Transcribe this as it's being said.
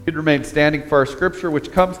We'd remain standing for our scripture,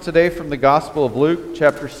 which comes today from the Gospel of Luke,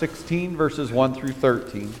 chapter 16, verses 1 through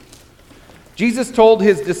 13. Jesus told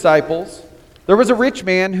his disciples, "There was a rich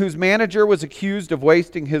man whose manager was accused of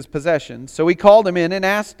wasting his possessions. So he called him in and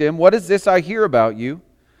asked him, 'What is this I hear about you?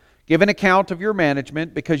 Give an account of your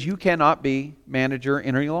management, because you cannot be manager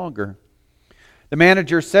any longer.' The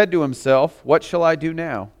manager said to himself, 'What shall I do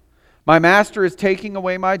now? My master is taking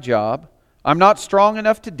away my job. I'm not strong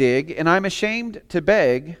enough to dig, and I'm ashamed to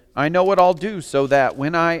beg. I know what I'll do so that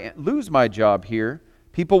when I lose my job here,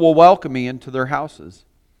 people will welcome me into their houses.'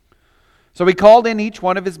 So he called in each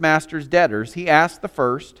one of his master's debtors. He asked the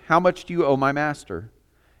first, 'How much do you owe my master?'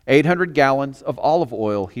 800 gallons of olive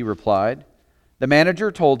oil,' he replied. The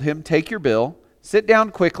manager told him, 'Take your bill, sit down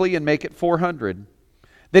quickly, and make it 400.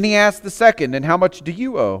 Then he asked the second, 'And how much do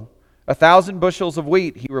you owe?' 1,000 bushels of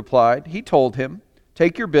wheat,' he replied. He told him,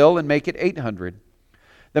 'Take your bill and make it 800.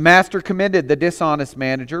 The master commended the dishonest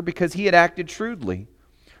manager because he had acted shrewdly.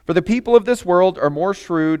 For the people of this world are more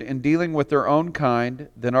shrewd in dealing with their own kind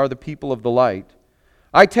than are the people of the light.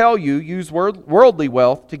 I tell you, use worldly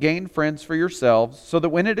wealth to gain friends for yourselves, so that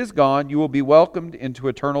when it is gone, you will be welcomed into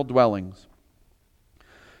eternal dwellings.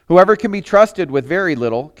 Whoever can be trusted with very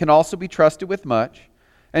little can also be trusted with much,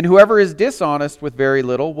 and whoever is dishonest with very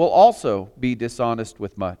little will also be dishonest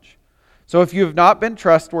with much. So if you have not been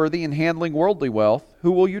trustworthy in handling worldly wealth,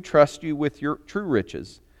 who will you trust you with your true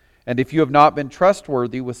riches? And if you have not been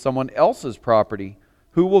trustworthy with someone else's property,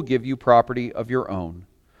 who will give you property of your own?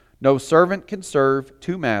 No servant can serve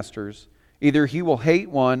two masters. Either he will hate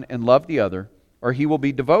one and love the other, or he will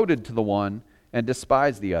be devoted to the one and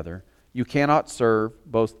despise the other. You cannot serve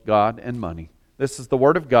both God and money." This is the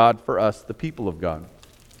word of God for us, the people of God.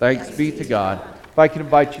 Thanks be to God. If I can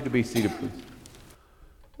invite you to be seated, please.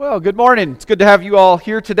 Well, good morning. It's good to have you all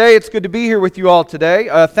here today. It's good to be here with you all today.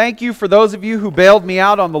 Thank you for those of you who bailed me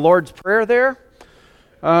out on the Lord's Prayer there.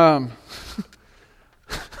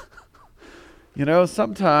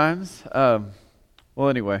 Sometimes,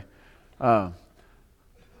 anyway, what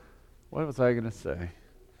was I going to say?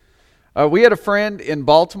 We had a friend in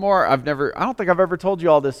Baltimore. I don't think I've ever told you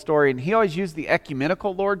all this story, and he always used the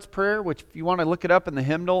ecumenical Lord's Prayer, which if you want to look it up in the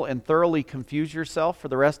hymnal and thoroughly confuse yourself for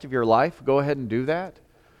the rest of your life, go ahead and do that.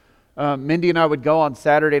 Mindy and I would go on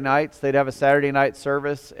Saturday nights. They'd have a Saturday night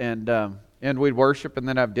service, and we'd worship and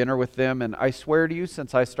then have dinner with them. And I swear to you,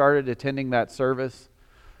 since I started attending that service,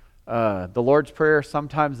 the Lord's Prayer,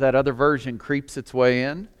 sometimes that other version creeps its way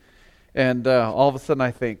in, and all of a sudden I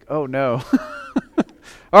think, oh no.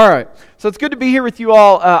 All right, so it's good to be here with you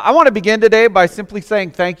all. I want to begin today by simply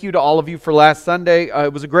saying thank you to all of you for last Sunday.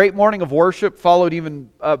 It was a great morning of worship, followed even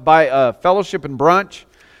by fellowship and brunch.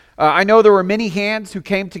 I know there were many hands who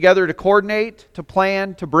came together to coordinate, to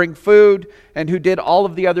plan, to bring food, and who did all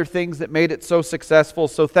of the other things that made it so successful.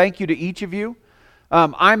 So thank you to each of you.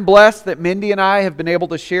 I'm blessed that Mindy and I have been able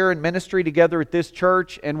to share in ministry together at this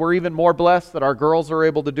church, and we're even more blessed that our girls are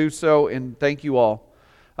able to do so, and thank you all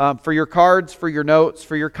for your cards, for your notes,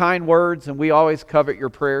 for your kind words, and we always covet your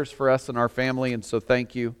prayers for us and our family, and so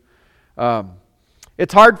thank you.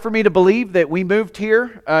 It's hard for me to believe that we moved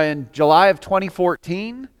here in July of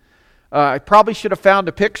 2014. I probably should have found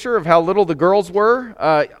a picture of how little the girls were.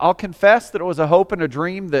 I'll confess that it was a hope and a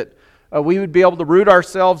dream that we would be able to root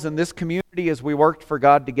ourselves in this community as we worked for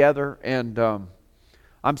God together. And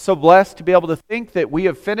I'm so blessed to be able to think that we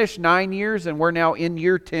have finished 9 years and we're now in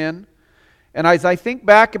year 10. And as I think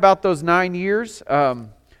back about those 9 years,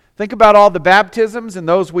 think about all the baptisms and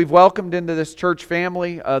those we've welcomed into this church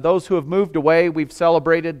family. Those who have moved away, we've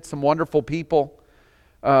celebrated some wonderful people.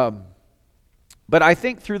 But I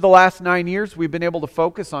think through the last 9 years, we've been able to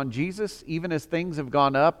focus on Jesus, even as things have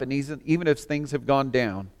gone up and even as things have gone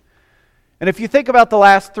down. And if you think about the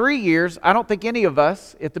last 3 years, I don't think any of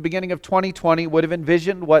us at the beginning of 2020 would have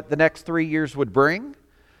envisioned what the next 3 years would bring.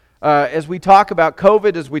 As we talk about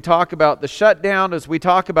COVID, as we talk about the shutdown, as we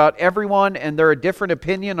talk about everyone and their different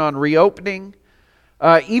opinion on reopening,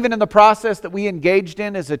 even in the process that we engaged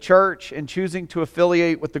in as a church and choosing to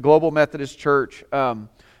affiliate with the Global Methodist Church,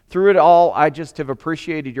 through it all, I just have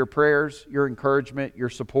appreciated your prayers, your encouragement, your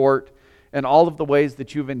support, and all of the ways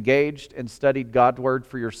that you've engaged and studied God's Word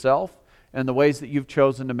for yourself, and the ways that you've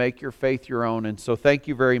chosen to make your faith your own. And so thank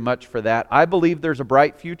you very much for that. I believe there's a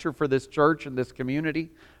bright future for this church and this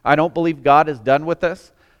community. I don't believe God is done with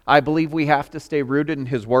us. I believe we have to stay rooted in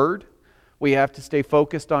His Word. We have to stay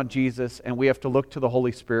focused on Jesus, and we have to look to the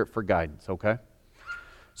Holy Spirit for guidance, okay?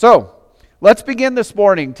 So, let's begin this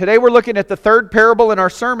morning. Today we're looking at the third parable in our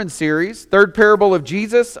sermon series, third parable of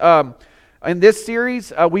Jesus. In this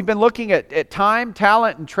series, we've been looking at time,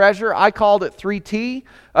 talent, and treasure. I called it 3T.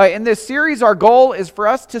 In this series, our goal is for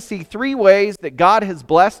us to see 3 ways that God has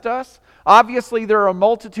blessed us. Obviously, there are a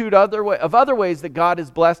multitude of other ways that God has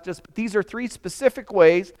blessed us, but these are 3 specific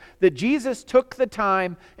ways that Jesus took the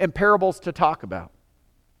time in parables to talk about.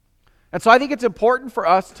 And so I think it's important for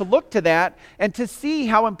us to look to that and to see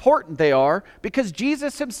how important they are, because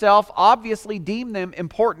Jesus himself obviously deemed them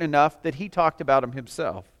important enough that he talked about them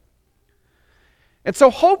himself. And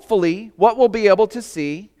so hopefully what we'll be able to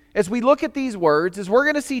see as we look at these words is we're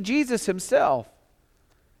going to see Jesus himself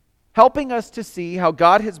helping us to see how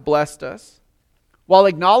God has blessed us while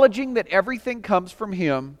acknowledging that everything comes from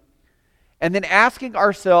him, and then asking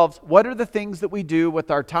ourselves, what are the things that we do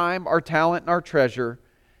with our time, our talent, and our treasure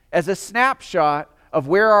as a snapshot of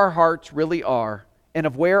where our hearts really are and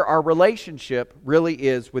of where our relationship really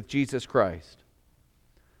is with Jesus Christ.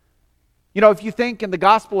 You know, if you think in the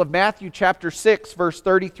Gospel of Matthew chapter 6, verse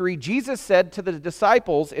 33, Jesus said to the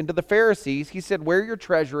disciples and to the Pharisees, he said, where your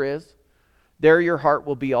treasure is, there your heart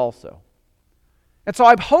will be also. And so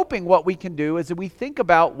I'm hoping what we can do is that we think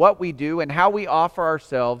about what we do and how we offer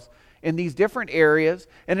ourselves in these different areas,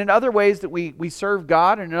 and in other ways that we serve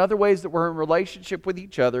God, and in other ways that we're in relationship with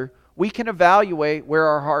each other, we can evaluate where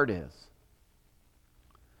our heart is.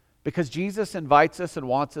 Because Jesus invites us and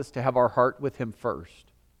wants us to have our heart with him first.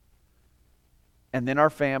 And then our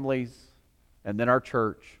families, and then our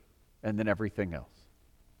church, and then everything else.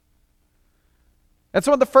 And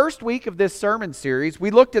so in the first week of this sermon series, we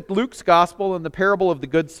looked at Luke's gospel and the parable of the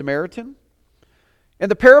Good Samaritan. In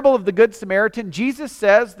the parable of the Good Samaritan, Jesus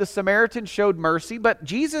says the Samaritan showed mercy, but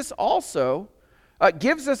Jesus also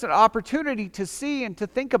gives us an opportunity to see and to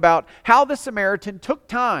think about how the Samaritan took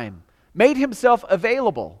time, made himself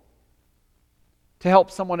available to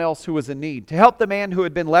help someone else who was in need, to help the man who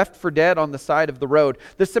had been left for dead on the side of the road.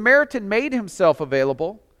 The Samaritan made himself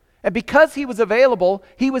available, and because he was available,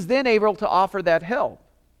 he was then able to offer that help.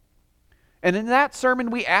 And in that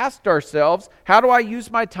sermon, we asked ourselves, how do I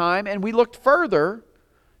use my time? And we looked further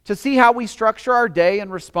to see how we structure our day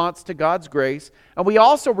in response to God's grace. And we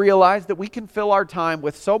also realized that we can fill our time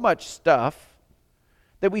with so much stuff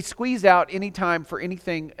that we squeeze out any time for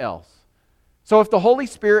anything else. So if the Holy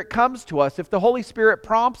Spirit comes to us, if the Holy Spirit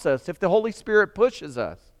prompts us, if the Holy Spirit pushes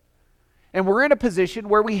us, and we're in a position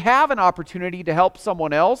where we have an opportunity to help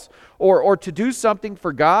someone else or to do something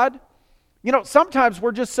for God, you know, sometimes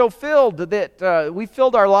we're just so filled that we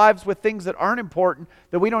filled our lives with things that aren't important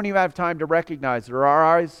that we don't even have time to recognize it, or our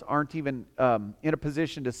eyes aren't even in a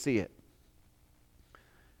position to see it.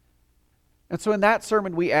 And so in that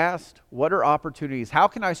sermon we asked, what are opportunities? How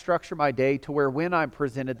can I structure my day to where when I'm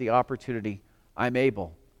presented the opportunity, I'm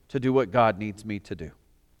able to do what God needs me to do?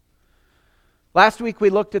 Last week we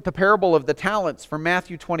looked at the parable of the talents from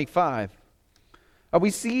Matthew 25. We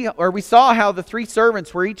saw how the 3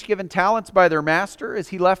 servants were each given talents by their master as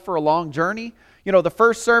he left for a long journey. You know, the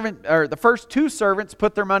first 2 servants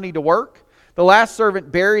put their money to work. The last servant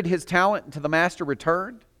buried his talent until the master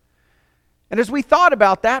returned. And as we thought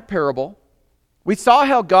about that parable, we saw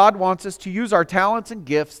how God wants us to use our talents and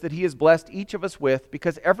gifts that he has blessed each of us with,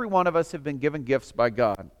 because every one of us have been given gifts by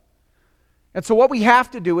God. And so what we have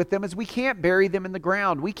to do with them is we can't bury them in the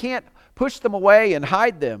ground. We can't push them away and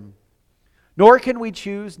hide them. Nor can we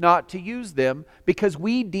choose not to use them because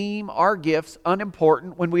we deem our gifts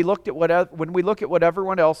unimportant when we look at what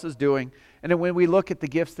everyone else is doing, and when we look at the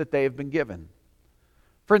gifts that they have been given.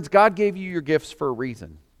 Friends, God gave you your gifts for a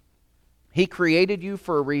reason. He created you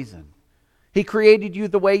for a reason. He created you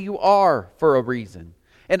the way you are for a reason.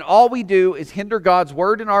 And all we do is hinder God's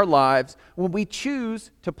word in our lives when we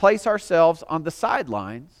choose to place ourselves on the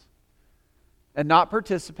sidelines and not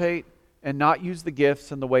participate and not use the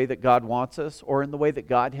gifts in the way that God wants us, or in the way that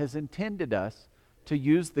God has intended us to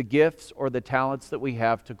use the gifts or the talents that we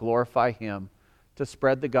have to glorify him, to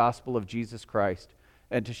spread the gospel of Jesus Christ,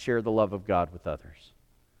 and to share the love of God with others.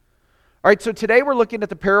 All right, so today we're looking at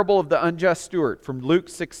the parable of the unjust steward from Luke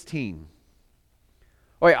 16.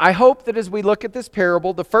 All right, I hope that as we look at this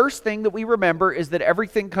parable, the first thing that we remember is that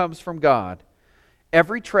everything comes from God.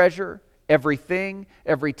 Every treasure, everything,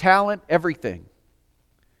 every talent, everything.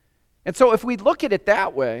 And so if we look at it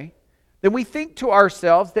that way, then we think to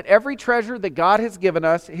ourselves that every treasure that God has given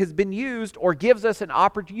us has been used, or gives us an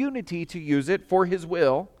opportunity to use it for his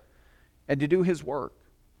will and to do his work.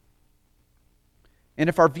 And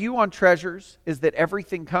if our view on treasures is that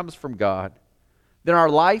everything comes from God, then our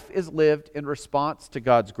life is lived in response to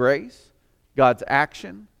God's grace, God's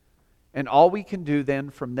action, and all we can do then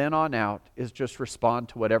from then on out is just respond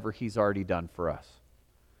to whatever he's already done for us.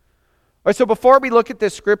 All right, so before we look at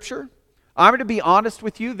this scripture, I'm going to be honest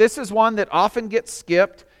with you. This is one that often gets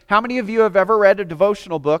skipped. How many of you have ever read a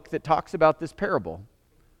devotional book that talks about this parable?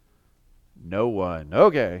 No one.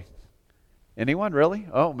 Okay. Anyone really?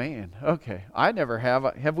 Oh, man. Okay. I never have.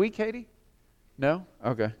 Have we, Katie? No?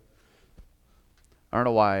 Okay. I don't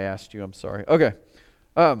know why I asked you. I'm sorry. Okay.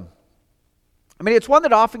 It's one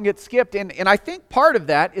that often gets skipped, and I think part of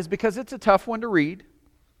that is because it's a tough one to read.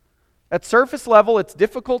 At surface level, it's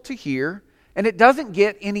difficult to hear, and it doesn't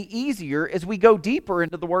get any easier as we go deeper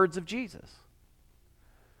into the words of Jesus.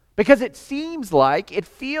 Because it feels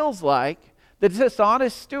like the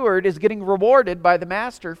dishonest steward is getting rewarded by the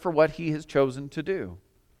master for what he has chosen to do.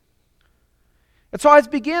 And so as I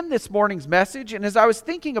begin this morning's message, and as I was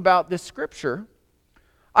thinking about this scripture,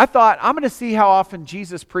 I thought, I'm going to see how often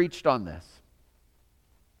Jesus preached on this.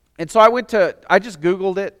 And so I just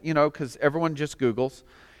Googled it, because everyone just Googles.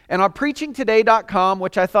 And on preachingtoday.com,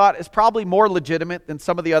 which I thought is probably more legitimate than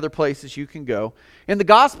some of the other places you can go. In the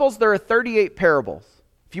Gospels, there are 38 parables.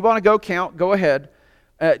 If you want to go count, go ahead.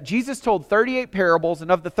 Jesus told 38 parables,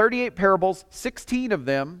 and of the 38 parables, 16 of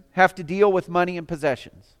them have to deal with money and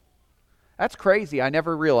possessions. That's crazy. I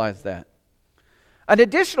never realized that. An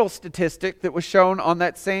additional statistic that was shown on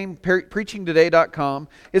that same preachingtoday.com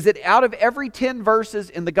is that out of every 10 verses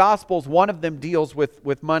in the Gospels, one of them deals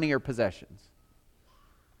with money or possessions.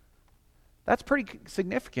 That's pretty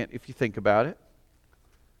significant if you think about it.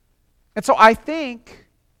 And so I think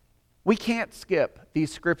we can't skip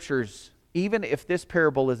these scriptures, even if this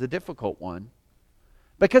parable is a difficult one.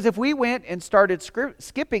 Because if we went and started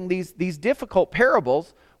skipping these difficult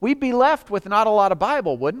parables, we'd be left with not a lot of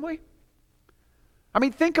Bible, wouldn't we?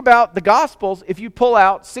 Think about the Gospels. If you pull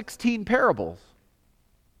out 16 parables,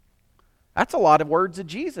 that's a lot of words of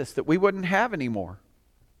Jesus that we wouldn't have anymore.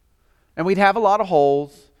 And we'd have a lot of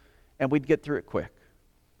holes, and we'd get through it quick.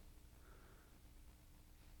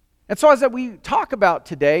 And so as we talk about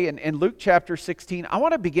today in Luke chapter 16, I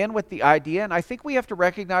want to begin with the idea, and I think we have to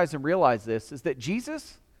recognize and realize this, is that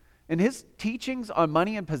Jesus, in his teachings on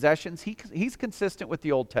money and possessions, he's consistent with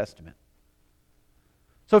the Old Testament.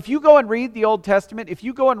 So if you go and read the Old Testament, if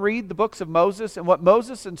you go and read the books of Moses and what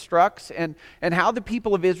Moses instructs and how the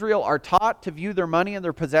people of Israel are taught to view their money and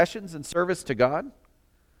their possessions in service to God,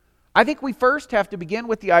 I think we first have to begin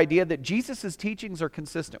with the idea that Jesus' teachings are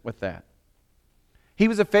consistent with that. He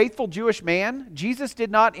was a faithful Jewish man. Jesus did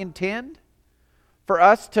not intend for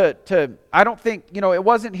us to I don't think, it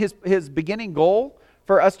wasn't his beginning goal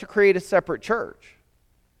for us to create a separate church.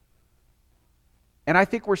 And I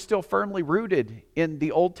think we're still firmly rooted in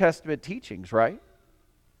the Old Testament teachings, right?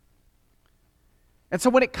 And so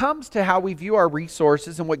when it comes to how we view our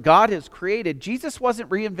resources and what God has created, Jesus wasn't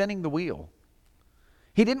reinventing the wheel.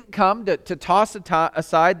 He didn't come to toss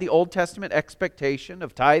aside the Old Testament expectation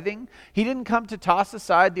of tithing. He didn't come to toss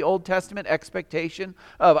aside the Old Testament expectation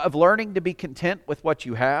of learning to be content with what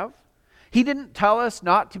you have. He didn't tell us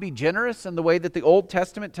not to be generous in the way that the Old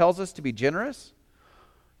Testament tells us to be generous.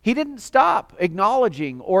 He didn't stop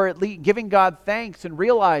acknowledging or at least giving God thanks and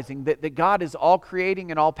realizing that God is all creating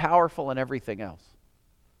and all powerful and everything else.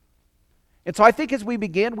 And so I think as we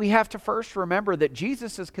begin, we have to first remember that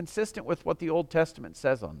Jesus is consistent with what the Old Testament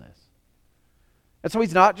says on this. And so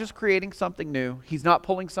he's not just creating something new. He's not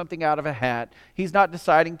pulling something out of a hat. He's not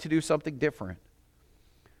deciding to do something different.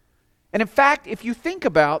 And in fact, if you think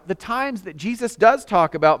about the times that Jesus does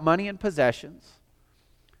talk about money and possessions,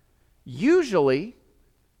 usually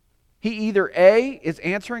he either A, is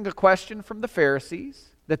answering a question from the Pharisees,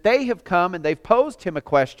 that they have come and they've posed him a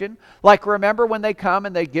question. Like, remember when they come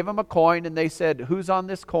and they give him a coin and they said, who's on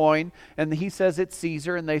this coin? And he says it's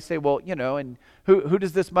Caesar. And they say, well, and who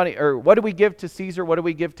does this money, or what do we give to Caesar? What do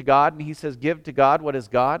we give to God? And he says, give to God what is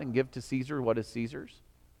God and give to Caesar what is Caesar's.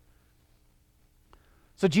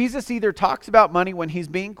 So Jesus either talks about money when he's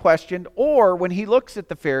being questioned, or when he looks at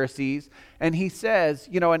the Pharisees and he says,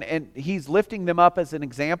 and he's lifting them up as an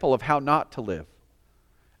example of how not to live.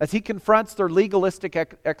 As he confronts their legalistic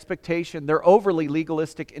expectation, their overly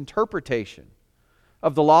legalistic interpretation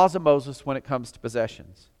of the laws of Moses when it comes to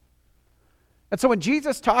possessions. And so when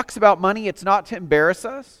Jesus talks about money, it's not to embarrass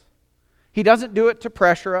us. He doesn't do it to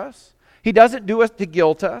pressure us. He doesn't do it to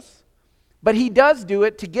guilt us. But he does do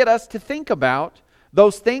it to get us to think about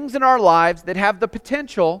those things in our lives that have the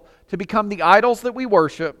potential to become the idols that we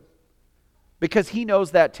worship, because he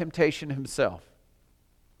knows that temptation himself.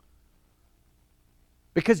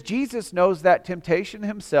 Because Jesus knows that temptation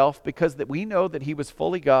himself, because that we know that he was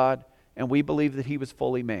fully God and we believe that he was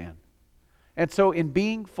fully man. And so in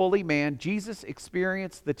being fully man, Jesus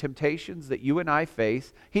experienced the temptations that you and I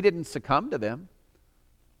face. He didn't succumb to them,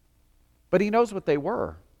 but he knows what they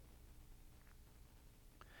were.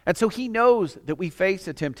 And so he knows that we face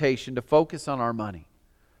a temptation to focus on our money,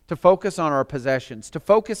 to focus on our possessions, to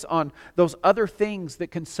focus on those other things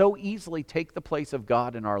that can so easily take the place of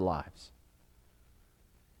God in our lives.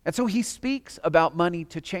 And so he speaks about money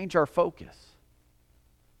to change our focus,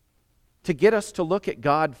 to get us to look at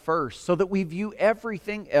God first, so that we view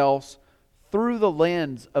everything else through the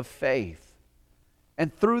lens of faith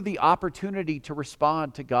and through the opportunity to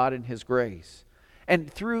respond to God and His grace,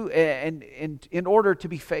 and in order to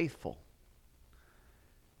be faithful.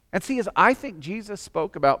 And see, as I think Jesus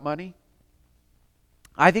spoke about money,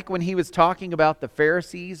 I think when he was talking about the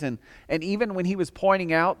Pharisees and even when he was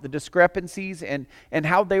pointing out the discrepancies and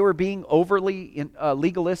how they were being overly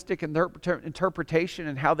legalistic in their interpretation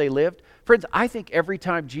and how they lived, friends, I think every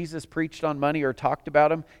time Jesus preached on money or talked about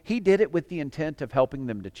them, he did it with the intent of helping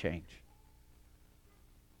them to change.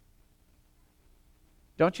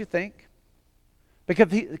 Don't you think?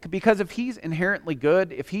 Because if he's inherently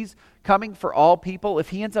good, if he's coming for all people, if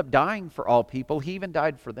he ends up dying for all people, he even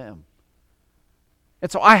died for them. And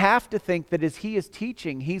so I have to think that as he is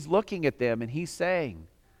teaching, he's looking at them and he's saying,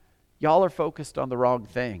 y'all are focused on the wrong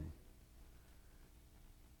thing.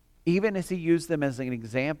 Even as he used them as an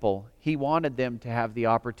example, he wanted them to have the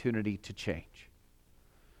opportunity to change.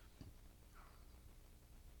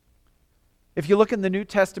 If you look in the New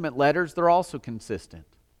Testament letters, they're also consistent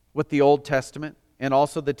with the Old Testament and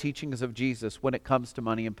also the teachings of Jesus when it comes to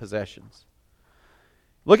money and possessions.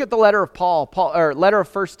 Look at the letter of letter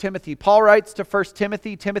of 1 Timothy. Paul writes to 1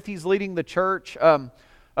 Timothy. Timothy's leading the church.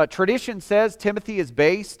 Tradition says Timothy is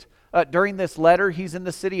based during this letter. He's in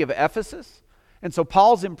the city of Ephesus. And so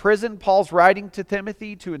Paul's in prison. Paul's writing to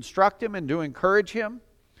Timothy to instruct him and to encourage him.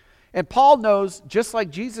 And Paul knows, just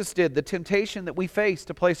like Jesus did, the temptation that we face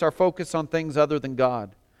to place our focus on things other than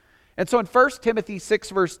God. And so in 1 Timothy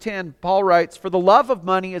 6 verse 10, Paul writes, "For the love of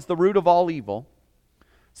money is the root of all evil.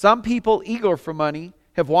 Some people eager for money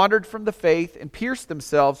have wandered from the faith and pierced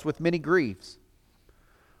themselves with many griefs."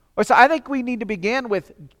 So I think we need to begin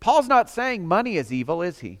with, Paul's not saying money is evil,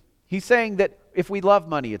 is he? He's saying that if we love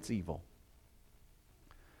money, it's evil.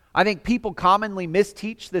 I think people commonly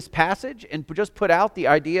misteach this passage and just put out the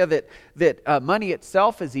idea that money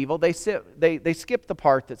itself is evil. They skip the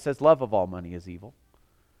part that says love of all money is evil.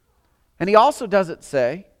 And he also doesn't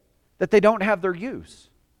say that they don't have their use.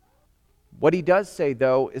 What he does say,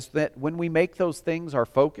 though, is that when we make those things our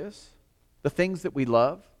focus, the things that we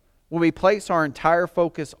love, when we place our entire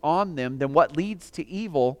focus on them, then what leads to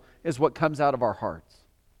evil is what comes out of our hearts.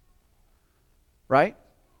 Right?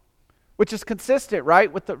 Which is consistent,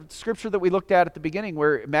 right, with the scripture that we looked at the beginning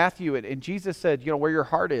where Matthew and Jesus said, where your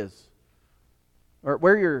heart is. Or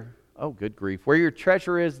where your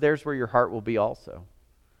treasure is, there's where your heart will be also.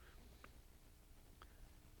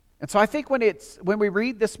 And so I think when we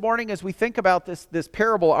read this morning, as we think about this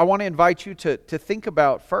parable, I want to invite you to think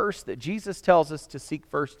about first that Jesus tells us to seek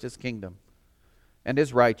first His kingdom and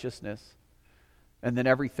His righteousness, and then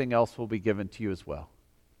everything else will be given to you as well.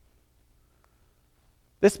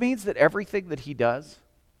 This means that everything that He does,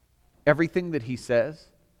 everything that He says,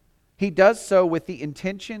 He does so with the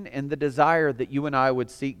intention and the desire that you and I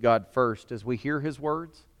would seek God first as we hear His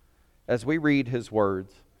words, as we read His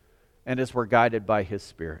words, and as we're guided by His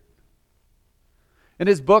Spirit. In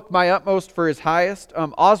his book, My Utmost for His Highest,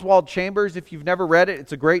 Oswald Chambers, if you've never read it,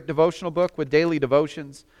 it's a great devotional book with daily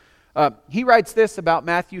devotions. He writes this about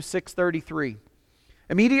Matthew 6:33.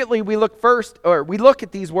 Immediately we look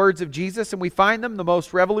at these words of Jesus and we find them the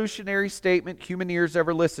most revolutionary statement human ears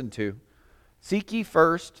ever listened to. Seek ye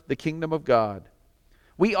first the kingdom of God.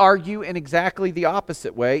 We argue in exactly the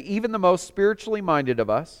opposite way, even the most spiritually minded of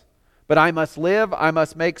us. But I must live, I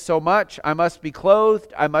must make so much, I must be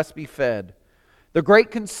clothed, I must be fed. The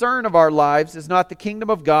great concern of our lives is not the kingdom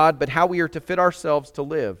of God, but how we are to fit ourselves to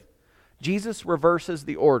live. Jesus reverses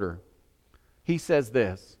the order. He says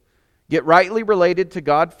this: get rightly related to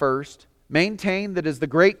God first, maintain that is the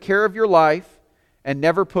great care of your life, and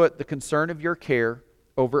never put the concern of your care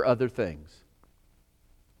over other things.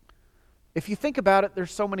 If you think about it,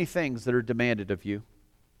 there's so many things that are demanded of you.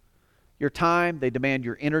 Your time, they demand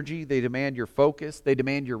your energy, they demand your focus, they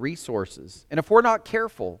demand your resources. And if we're not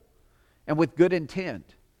careful and with good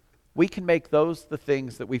intent, we can make those the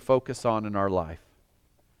things that we focus on in our life.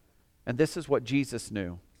 And this is what Jesus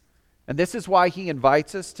knew. And this is why He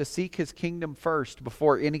invites us to seek His kingdom first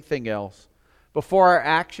before anything else. Before our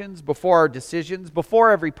actions, before our decisions,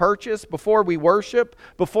 before every purchase, before we worship,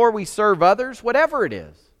 before we serve others, whatever it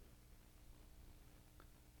is.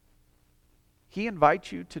 He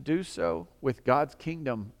invites you to do so with God's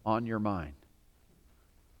kingdom on your mind.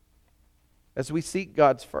 As we seek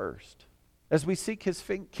God's first, as we seek His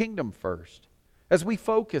kingdom first, as we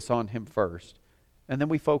focus on Him first, and then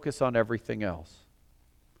we focus on everything else.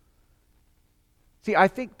 See, I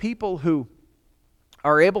think people who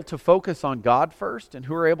are able to focus on God first and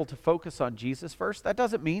who are able to focus on Jesus first, that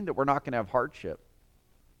doesn't mean that we're not going to have hardship.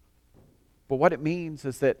 But what it means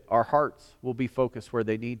is that our hearts will be focused where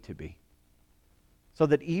they need to be. So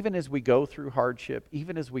that even as we go through hardship,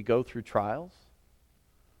 even as we go through trials,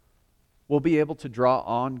 we'll be able to draw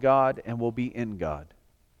on God and we'll be in God.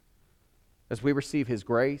 As we receive His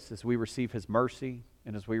grace, as we receive His mercy,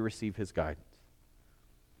 and as we receive His guidance.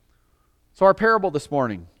 So our parable this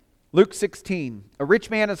morning, Luke 16. A rich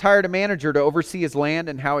man has hired a manager to oversee his land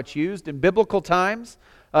and how it's used. In biblical times,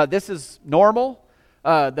 this is normal.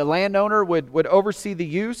 The landowner would oversee the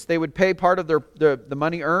use. They would pay part of the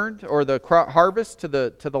money earned or the harvest to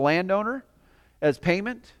the landowner as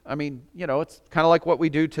payment. I mean, it's kind of like what we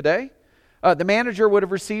do today. The manager would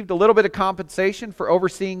have received a little bit of compensation for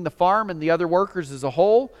overseeing the farm and the other workers as a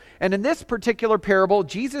whole. And in this particular parable,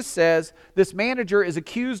 Jesus says this manager is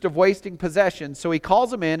accused of wasting possessions. So he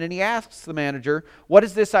calls him in and he asks the manager, "What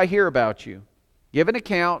is this I hear about you? Give an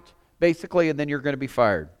account, basically, and then you're going to be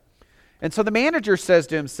fired." And so the manager says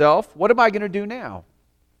to himself, "What am I going to do now?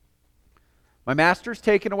 My master's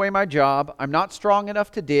taken away my job. I'm not strong enough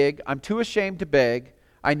to dig. I'm too ashamed to beg.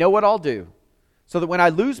 I know what I'll do, so that when I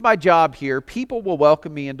lose my job here, people will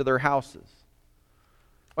welcome me into their houses."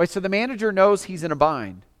 All right, so the manager knows he's in a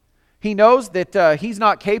bind. He knows that he's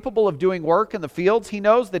not capable of doing work in the fields. He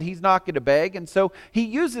knows that he's not going to beg. And so he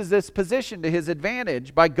uses this position to his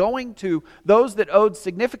advantage by going to those that owed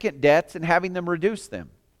significant debts and having them reduce them.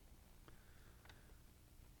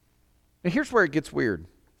 Now here's where it gets weird.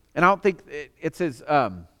 And I don't think it's as...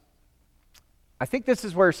 I think this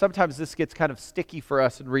is where sometimes this gets kind of sticky for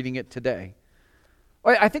us in reading it today.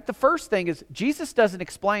 I think the first thing is Jesus doesn't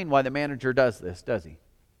explain why the manager does this, does he?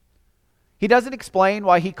 He doesn't explain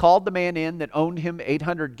why he called the man in that owned him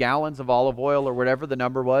 800 gallons of olive oil or whatever the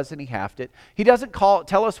number was and he halved it. He doesn't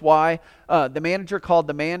tell us why the manager called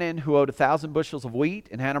the man in who owed 1,000 bushels of wheat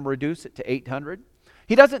and had him reduce it to 800.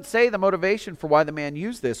 He doesn't say the motivation for why the man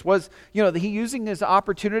used this. Was, he using this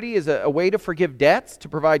opportunity as a way to forgive debts, to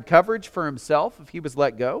provide coverage for himself if he was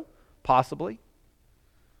let go? Possibly.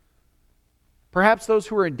 Perhaps those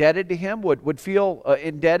who were indebted to him would feel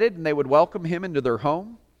indebted and they would welcome him into their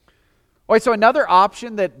home. All right, so another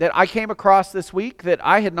option that I came across this week that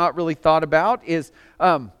I had not really thought about is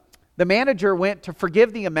the manager went to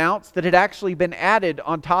forgive the amounts that had actually been added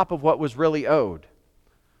on top of what was really owed.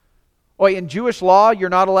 In Jewish law, you're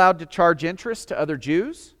not allowed to charge interest to other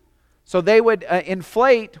Jews. So they would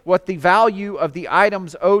inflate what the value of the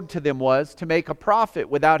items owed to them was to make a profit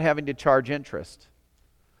without having to charge interest.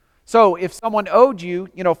 So if someone owed you,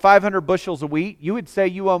 500 bushels of wheat, you would say,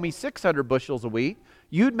 "You owe me 600 bushels of wheat."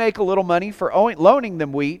 You'd make a little money for loaning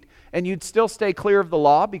them wheat, and you'd still stay clear of the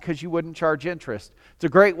law because you wouldn't charge interest. It's a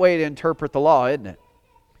great way to interpret the law, isn't it?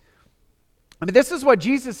 I mean, this is what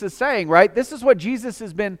Jesus is saying, right? This is what Jesus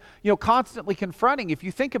has been, constantly confronting. If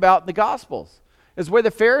you think about the Gospels, is where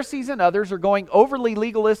the Pharisees and others are going overly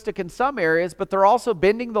legalistic in some areas, but they're also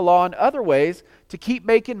bending the law in other ways to keep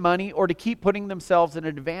making money or to keep putting themselves in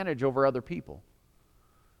an advantage over other people.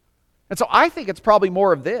 And so I think it's probably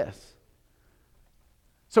more of this.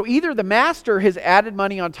 So either the master has added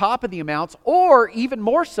money on top of the amounts, or even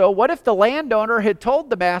more so, what if the landowner had told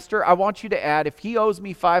the master, "I want you to add, if he owes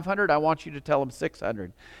me 500, I want you to tell him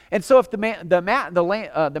 600. And so if the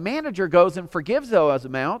manager goes and forgives those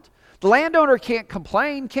amounts, the landowner can't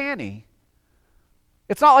complain, can he?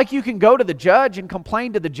 It's not like you can go to the judge and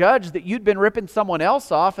complain to the judge that you'd been ripping someone else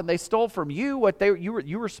off and they stole from you what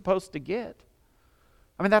you were supposed to get.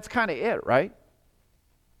 I mean, that's kind of it, right?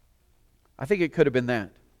 I think it could have been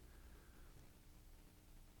that.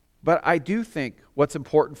 But I do think what's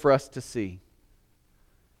important for us to see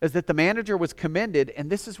is that the manager was commended, and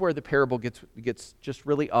this is where the parable gets just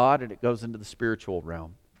really odd and it goes into the spiritual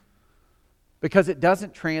realm. Because it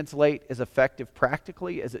doesn't translate as effective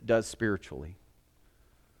practically as it does spiritually.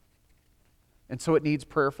 And so it needs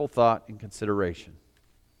prayerful thought and consideration.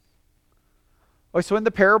 So in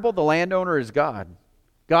the parable, the landowner is God.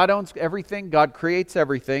 God owns everything. God creates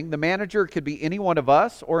everything. The manager could be any one of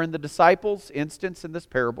us, or in the disciples' instance in this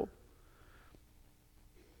parable.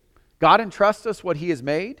 God entrusts us what He has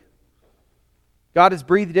made. God has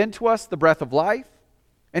breathed into us the breath of life,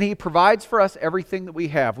 and He provides for us everything that we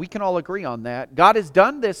have. We can all agree on that. God has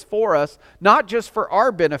done this for us, not just for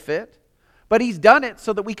our benefit, but He's done it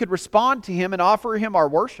so that we could respond to Him and offer Him our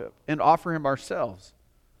worship and offer Him ourselves.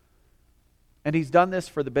 And He's done this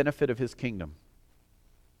for the benefit of His kingdom.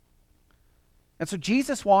 And so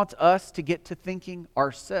Jesus wants us to get to thinking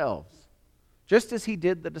ourselves, just as he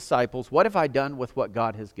did the disciples, what have I done with what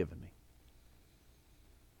God has given me?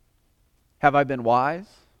 Have I been wise?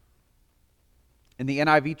 In the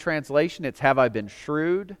NIV translation, it's have I been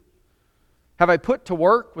shrewd? Have I put to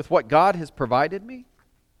work with what God has provided me?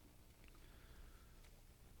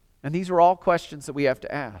 And these are all questions that we have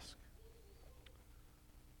to ask.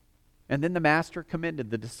 And then the master commended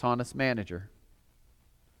the dishonest manager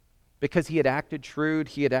because he had acted shrewd,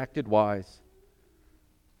 he had acted wise.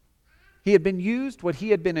 He had been used what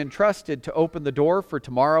he had been entrusted to open the door for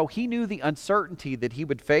tomorrow. He knew the uncertainty that he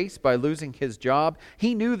would face by losing his job.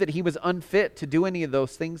 He knew that he was unfit to do any of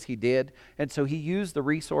those things he did. And so he used the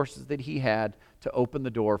resources that he had to open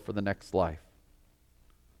the door for the next life.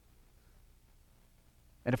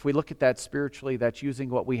 And if we look at that spiritually, that's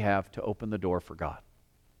using what we have to open the door for God.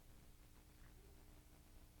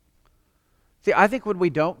 See, I think when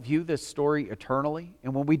we don't view this story eternally,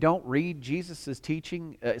 and when we don't read Jesus'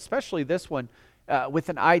 teaching, especially this one, with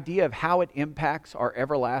an idea of how it impacts our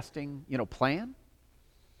everlasting, plan,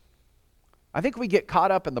 I think we get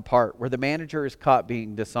caught up in the part where the manager is caught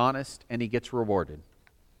being dishonest and he gets rewarded.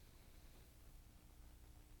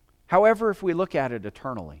 However, if we look at it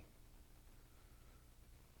eternally,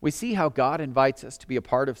 we see how God invites us to be a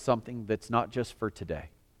part of something that's not just for today.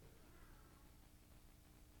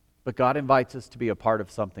 But God invites us to be a part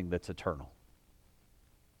of something that's eternal.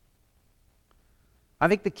 I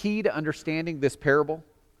think the key to understanding this parable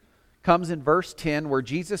comes in verse 10 where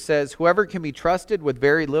Jesus says, whoever can be trusted with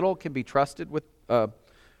very little can be trusted with can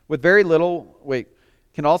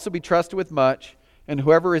also be trusted with much, and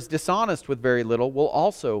whoever is dishonest with very little will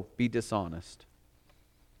also be dishonest.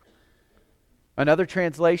 Another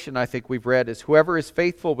translation I think we've read is whoever is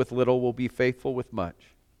faithful with little will be faithful with much.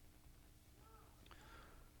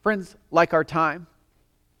 Friends, like our time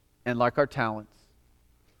and like our talents,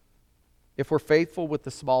 if we're faithful with the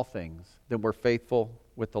small things, then we're faithful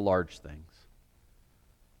with the large things.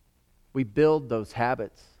 We build those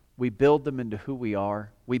habits. We build them into who we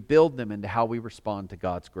are. We build them into how we respond to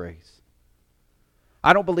God's grace.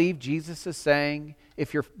 I don't believe Jesus is saying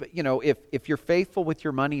if you're faithful with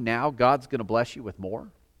your money now, God's going to bless you with more.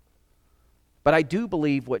 But I do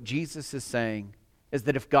believe what Jesus is saying is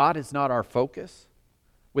that if God is not our focus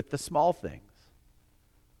with the small things,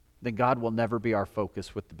 then God will never be our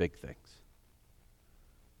focus with the big things.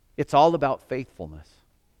 It's all about faithfulness.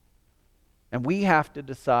 And we have to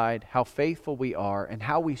decide how faithful we are and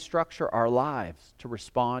how we structure our lives to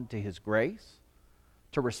respond to His grace,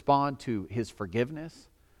 to respond to His forgiveness,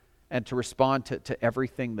 and to respond to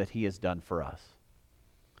everything that He has done for us.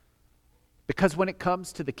 Because when it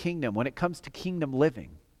comes to the kingdom, when it comes to kingdom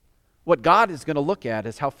living, what God is going to look at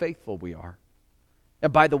is how faithful we are.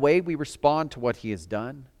 And by the way we respond to what He has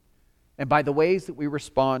done, and by the ways that we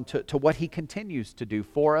respond to what He continues to do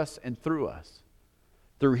for us and through us,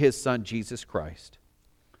 through His Son, Jesus Christ.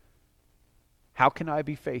 How can I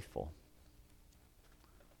be faithful?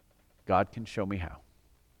 God can show me how.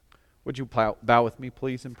 Would you bow with me,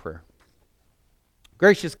 please, in prayer?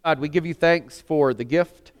 Gracious God, we give you thanks for the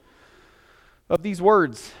gift of these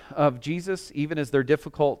words of Jesus. Even as they're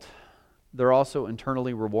difficult, they're also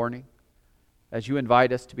internally rewarding, as you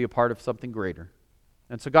invite us to be a part of something greater.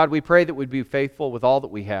 And so, God, we pray that we'd be faithful with all that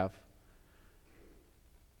we have,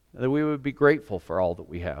 that we would be grateful for all that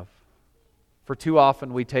we have. For too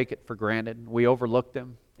often we take it for granted, we overlook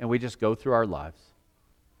them, and we just go through our lives.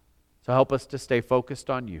 So help us to stay focused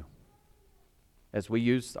on you as we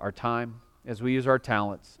use our time, as we use our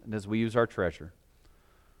talents, and as we use our treasure.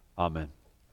 Amen.